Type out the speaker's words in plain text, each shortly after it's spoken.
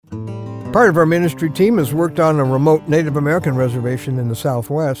Part of our ministry team has worked on a remote Native American reservation in the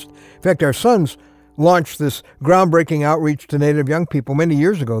Southwest. In fact, our sons launched this groundbreaking outreach to Native young people many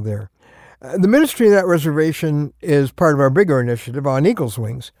years ago there. The ministry of that reservation is part of our bigger initiative on Eagle's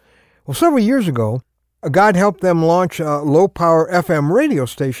Wings. Well, several years ago, God helped them launch a low-power FM radio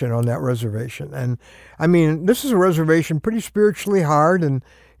station on that reservation. And, this is a reservation pretty spiritually hard and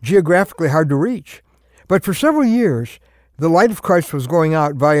geographically hard to reach. But for several years, the light of Christ was going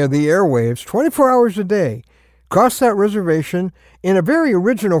out via the airwaves 24 hours a day across that reservation in a very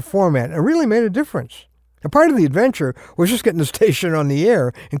original format. It really made a difference. A part of the adventure was just getting the station on the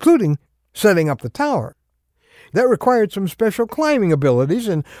air, including setting up the tower. That required some special climbing abilities,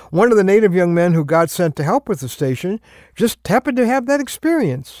 and one of the Native young men who God sent to help with the station just happened to have that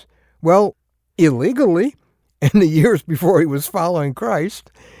experience. Well, illegally, in the years before he was following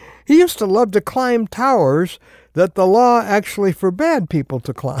Christ, he used to love to climb towers that the law actually forbade people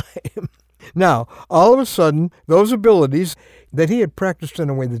to climb. Now, all of a sudden, those abilities that he had practiced in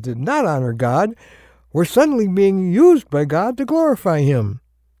a way that did not honor God were suddenly being used by God to glorify him.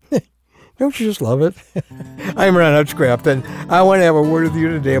 Don't you just love it? I'm Ron Hutchcraft, and I want to have a word with you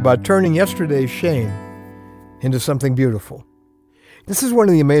today about turning yesterday's shame into something beautiful. This is one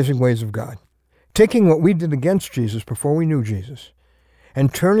of the amazing ways of God, taking what we did against Jesus before we knew Jesus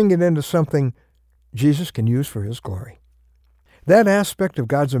and turning it into something Jesus can use for his glory. That aspect of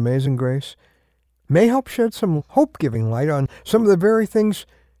God's amazing grace may help shed some hope-giving light on some of the very things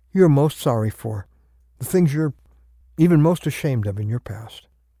you're most sorry for, the things you're even most ashamed of in your past.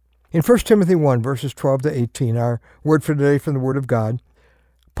 In 1 Timothy 1, verses 12 to 18, our word for today from the Word of God,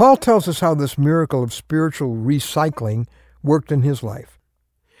 Paul tells us how this miracle of spiritual recycling worked in his life.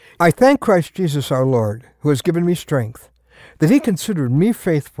 I thank Christ Jesus our Lord, who has given me strength, that he considered me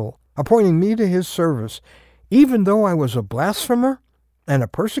faithful, appointing me to his service, even though I was a blasphemer and a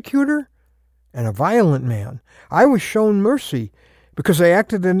persecutor and a violent man. I was shown mercy because I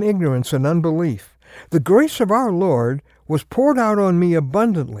acted in ignorance and unbelief. The grace of our Lord was poured out on me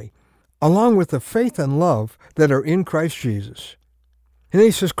abundantly, along with the faith and love that are in Christ Jesus. And he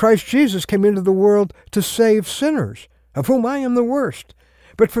says, Christ Jesus came into the world to save sinners, of whom I am the worst.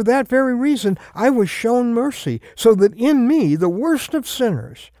 But for that very reason, I was shown mercy, so that in me, the worst of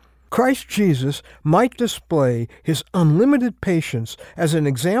sinners, Christ Jesus might display his unlimited patience as an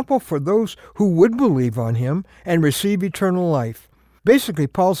example for those who would believe on him and receive eternal life. Basically,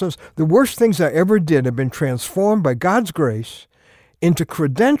 Paul says, the worst things I ever did have been transformed by God's grace into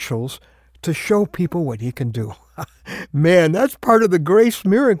credentials to show people what he can do. Man, that's part of the grace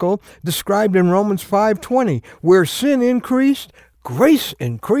miracle described in Romans 5:20, where sin increased, grace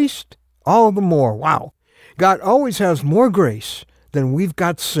increased all the more. Wow. God always has more grace than we've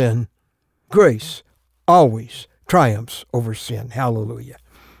got sin. Grace always triumphs over sin. Hallelujah.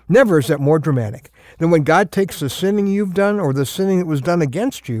 Never is that more dramatic than when God takes the sinning you've done or the sinning that was done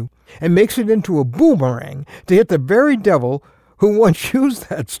against you and makes it into a boomerang to hit the very devil who once used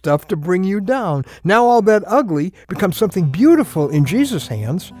that stuff to bring you down. Now all that ugly becomes something beautiful in Jesus'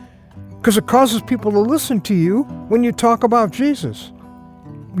 hands because it causes people to listen to you when you talk about Jesus.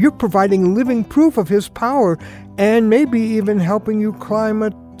 You're providing living proof of his power and maybe even helping you climb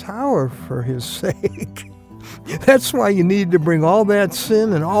a tower for his sake. That's why you need to bring all that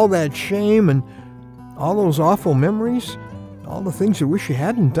sin and all that shame and all those awful memories, all the things you wish you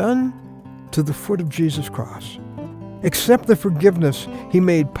hadn't done, to the foot of Jesus' cross. Accept the forgiveness he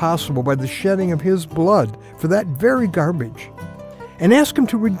made possible by the shedding of his blood for that very garbage. And ask him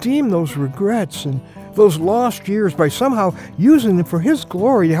to redeem those regrets and those lost years by somehow using them for his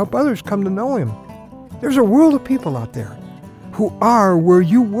glory to help others come to know him. There's a world of people out there who are where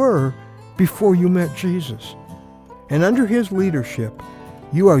you were before you met Jesus. And under his leadership,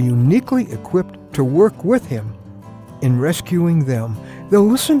 you are uniquely equipped to work with him in rescuing them. They'll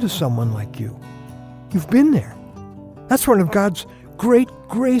listen to someone like you. You've been there. That's one of God's great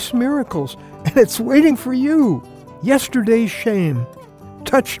grace miracles, and it's waiting for you. Yesterday's shame,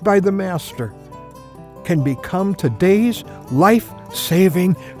 touched by the Master, can become today's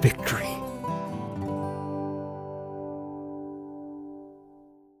life-saving victory.